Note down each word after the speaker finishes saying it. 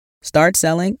Start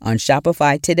selling on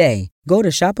Shopify today. Go to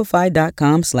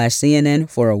shopify.com/CNN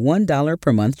for a $1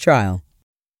 per month trial.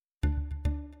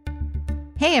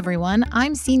 Hey everyone,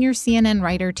 I'm senior CNN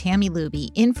writer Tammy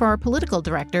Luby, in for our political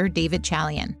director, David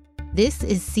Chalian. This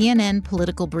is CNN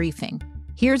Political Briefing.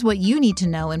 Here's what you need to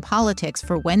know in politics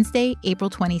for Wednesday,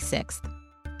 April 26th.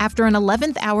 After an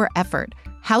 11th hour effort,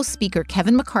 House Speaker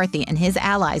Kevin McCarthy and his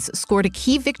allies scored a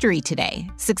key victory today,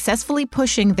 successfully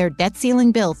pushing their debt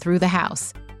ceiling bill through the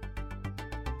House.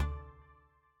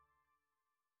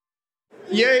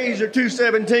 Yeas are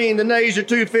 217, the nays are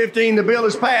 215, the bill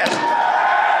is passed.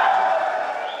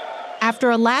 After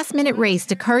a last-minute race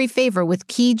to curry favor with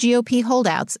key GOP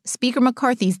holdouts, Speaker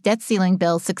McCarthy's debt ceiling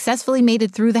bill successfully made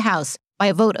it through the House by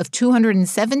a vote of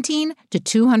 217 to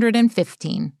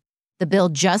 215. The bill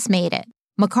just made it.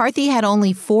 McCarthy had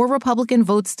only 4 Republican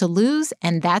votes to lose,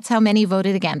 and that's how many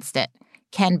voted against it: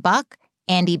 Ken Buck,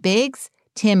 Andy Biggs,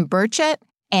 Tim Burchett,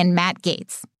 and Matt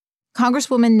Gaetz.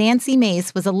 Congresswoman Nancy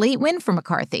Mace was a late win for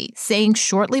McCarthy, saying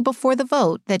shortly before the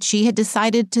vote that she had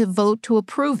decided to vote to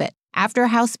approve it after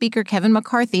House Speaker Kevin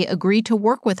McCarthy agreed to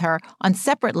work with her on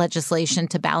separate legislation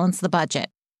to balance the budget.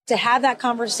 To have that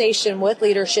conversation with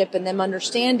leadership and them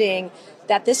understanding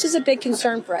that this is a big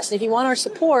concern for us. And if you want our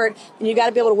support, then you got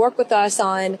to be able to work with us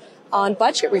on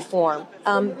budget reform.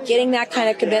 Getting that kind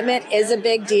of commitment is a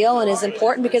big deal and is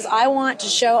important because I want to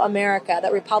show America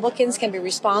that Republicans can be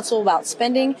responsible about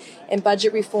spending and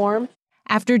budget reform.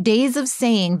 After days of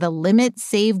saying the Limit,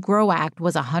 Save, Grow Act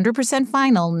was 100%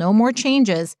 final, no more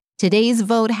changes, today's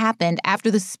vote happened after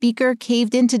the Speaker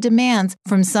caved into demands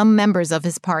from some members of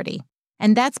his party.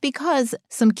 And that's because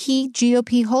some key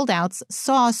GOP holdouts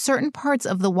saw certain parts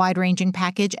of the wide-ranging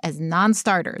package as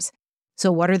non-starters.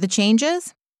 So what are the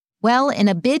changes? Well, in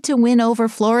a bid to win over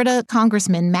Florida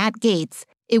Congressman Matt Gaetz,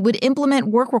 it would implement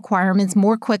work requirements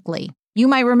more quickly. You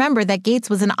might remember that Gaetz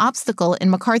was an obstacle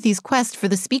in McCarthy's quest for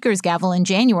the Speaker's gavel in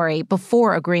January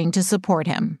before agreeing to support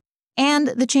him. And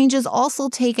the changes also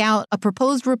take out a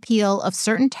proposed repeal of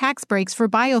certain tax breaks for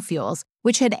biofuels,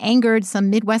 which had angered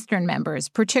some Midwestern members,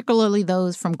 particularly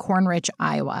those from corn-rich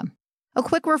Iowa. A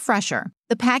quick refresher,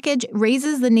 the package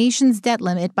raises the nation's debt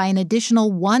limit by an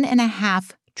additional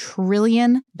 $1.5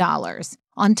 trillion,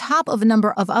 on top of a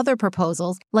number of other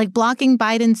proposals like blocking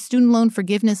Biden's student loan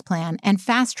forgiveness plan and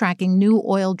fast-tracking new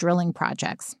oil drilling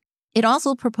projects. It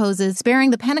also proposes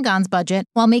sparing the Pentagon's budget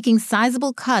while making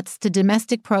sizable cuts to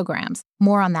domestic programs.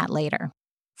 More on that later.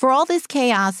 For all this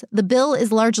chaos, the bill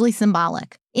is largely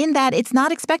symbolic, in that it's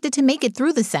not expected to make it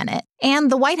through the Senate, and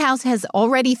the White House has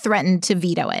already threatened to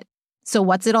veto it. So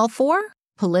what's it all for?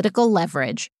 Political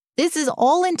leverage. This is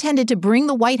all intended to bring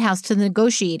the White House to the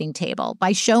negotiating table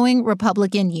by showing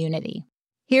Republican unity.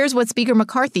 Here's what Speaker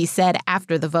McCarthy said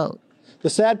after the vote. The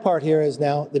sad part here is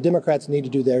now the Democrats need to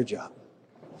do their job.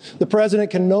 The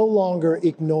president can no longer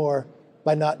ignore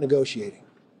by not negotiating.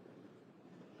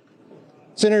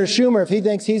 Senator Schumer, if he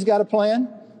thinks he's got a plan,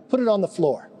 put it on the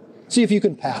floor. See if you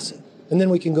can pass it, and then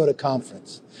we can go to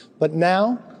conference. But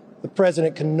now, the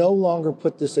president can no longer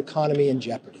put this economy in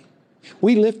jeopardy.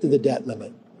 We lifted the debt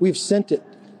limit. We've sent it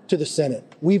to the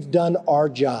Senate. We've done our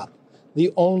job,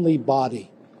 the only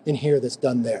body in here that's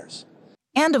done theirs.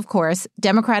 And of course,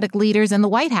 Democratic leaders in the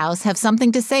White House have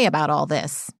something to say about all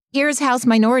this. Here's House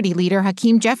Minority Leader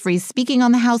Hakeem Jeffries speaking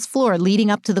on the House floor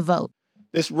leading up to the vote.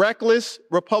 This reckless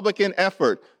Republican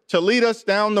effort to lead us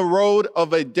down the road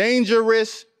of a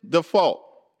dangerous default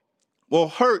will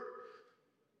hurt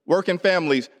working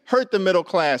families, hurt the middle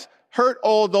class, hurt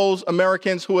all those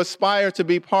Americans who aspire to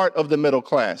be part of the middle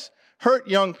class, hurt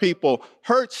young people,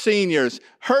 hurt seniors,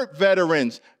 hurt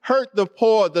veterans, hurt the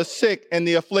poor, the sick, and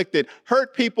the afflicted,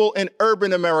 hurt people in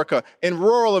urban America, in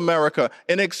rural America,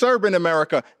 in exurban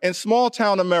America, in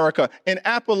small-town America, in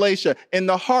Appalachia, in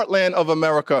the heartland of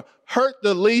America, hurt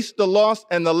the least, the lost,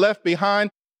 and the left behind.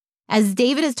 As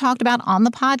David has talked about on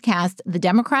the podcast, the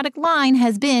Democratic line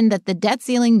has been that the debt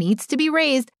ceiling needs to be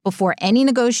raised before any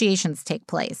negotiations take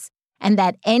place, and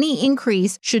that any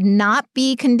increase should not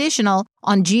be conditional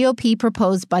on GOP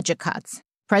proposed budget cuts.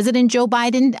 President Joe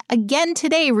Biden again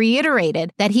today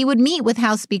reiterated that he would meet with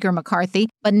House Speaker McCarthy,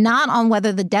 but not on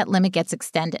whether the debt limit gets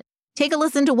extended. Take a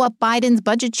listen to what Biden's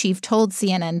budget chief told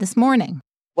CNN this morning.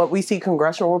 What we see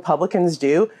congressional Republicans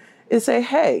do is say,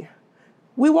 hey,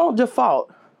 we won't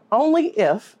default only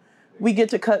if we get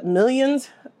to cut millions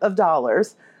of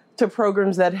dollars to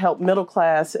programs that help middle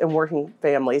class and working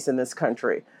families in this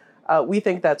country. We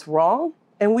think that's wrong.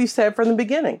 And we've said from the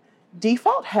beginning,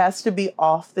 default has to be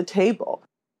off the table.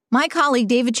 My colleague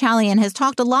David Chalian has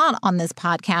talked a lot on this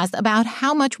podcast about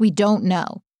how much we don't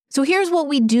know. So here's what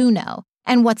we do know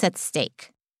and what's at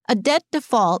stake. A debt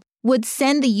default would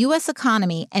send the U.S.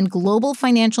 economy and global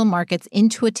financial markets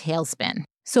into a tailspin.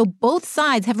 So both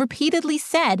sides have repeatedly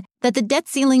said that the debt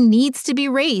ceiling needs to be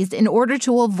raised in order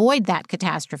to avoid that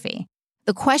catastrophe.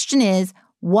 The question is,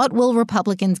 what will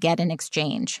Republicans get in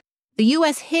exchange? The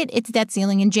U.S. hit its debt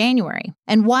ceiling in January,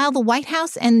 and while the White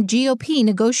House and GOP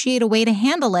negotiate a way to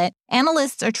handle it,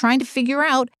 analysts are trying to figure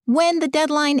out when the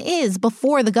deadline is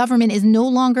before the government is no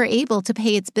longer able to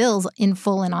pay its bills in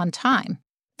full and on time.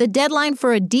 The deadline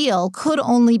for a deal could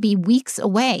only be weeks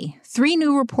away. 3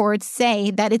 new reports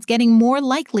say that it's getting more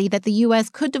likely that the U.S.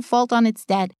 could default on its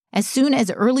debt as soon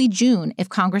as early June if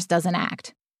Congress doesn't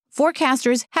act.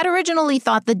 Forecasters had originally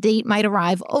thought the date might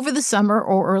arrive over the summer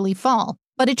or early fall,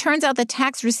 but it turns out that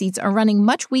tax receipts are running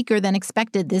much weaker than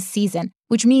expected this season,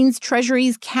 which means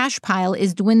Treasury's cash pile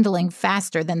is dwindling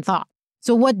faster than thought.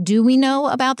 So what do we know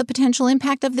about the potential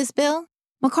impact of this bill?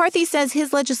 McCarthy says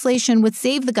his legislation would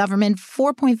save the government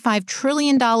 $4.5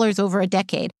 trillion over a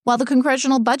decade, while the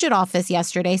Congressional Budget Office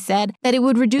yesterday said that it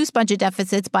would reduce budget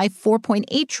deficits by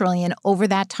 $4.8 trillion over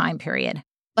that time period.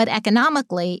 But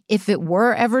economically, if it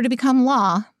were ever to become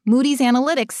law, Moody's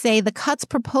Analytics say the cuts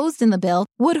proposed in the bill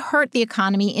would hurt the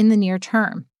economy in the near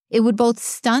term. It would both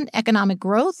stunt economic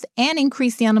growth and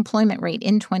increase the unemployment rate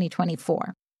in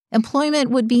 2024. Employment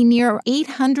would be near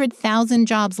 800,000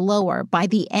 jobs lower by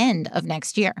the end of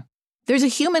next year. There's a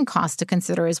human cost to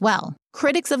consider as well.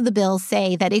 Critics of the bill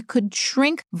say that it could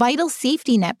shrink vital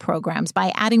safety net programs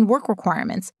by adding work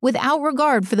requirements without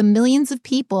regard for the millions of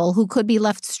people who could be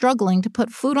left struggling to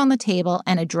put food on the table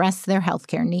and address their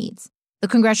healthcare needs. The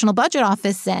Congressional Budget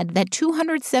Office said that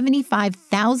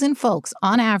 275,000 folks,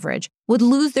 on average, would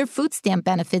lose their food stamp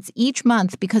benefits each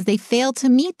month because they fail to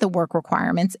meet the work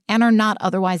requirements and are not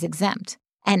otherwise exempt.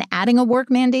 And adding a work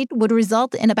mandate would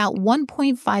result in about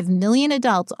 1.5 million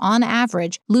adults, on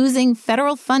average, losing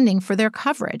federal funding for their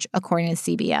coverage, according to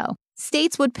CBO.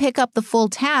 States would pick up the full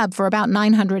tab for about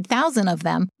 900,000 of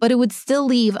them, but it would still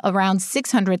leave around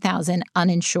 600,000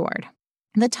 uninsured.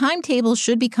 The timetable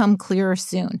should become clearer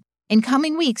soon. In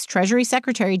coming weeks, Treasury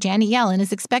Secretary Janet Yellen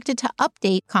is expected to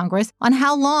update Congress on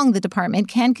how long the department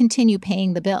can continue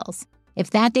paying the bills.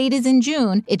 If that date is in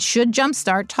June, it should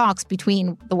jumpstart talks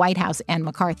between the White House and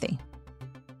McCarthy.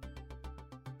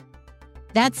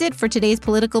 That's it for today's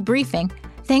political briefing.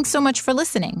 Thanks so much for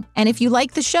listening. And if you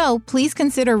like the show, please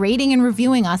consider rating and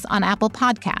reviewing us on Apple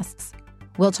Podcasts.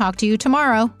 We'll talk to you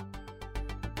tomorrow.